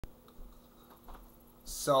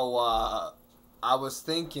So, I was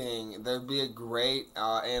thinking there'd be a great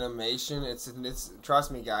animation. It's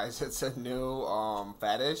trust me, guys, it's a new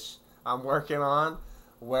fetish I'm working on,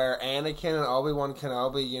 where Anakin and Obi-Wan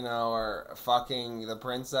Kenobi, are fucking the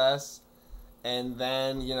princess, and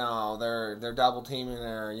then they're double teaming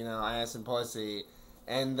her, ass and pussy,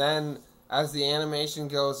 and then as the animation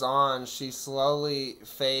goes on, she slowly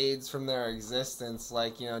fades from their existence,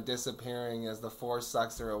 like disappearing as the Force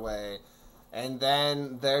sucks her away. And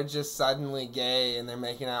then they're just suddenly gay and they're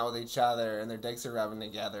making out with each other and their dicks are rubbing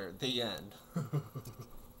together. The end.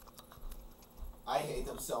 I hate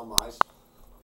them so much.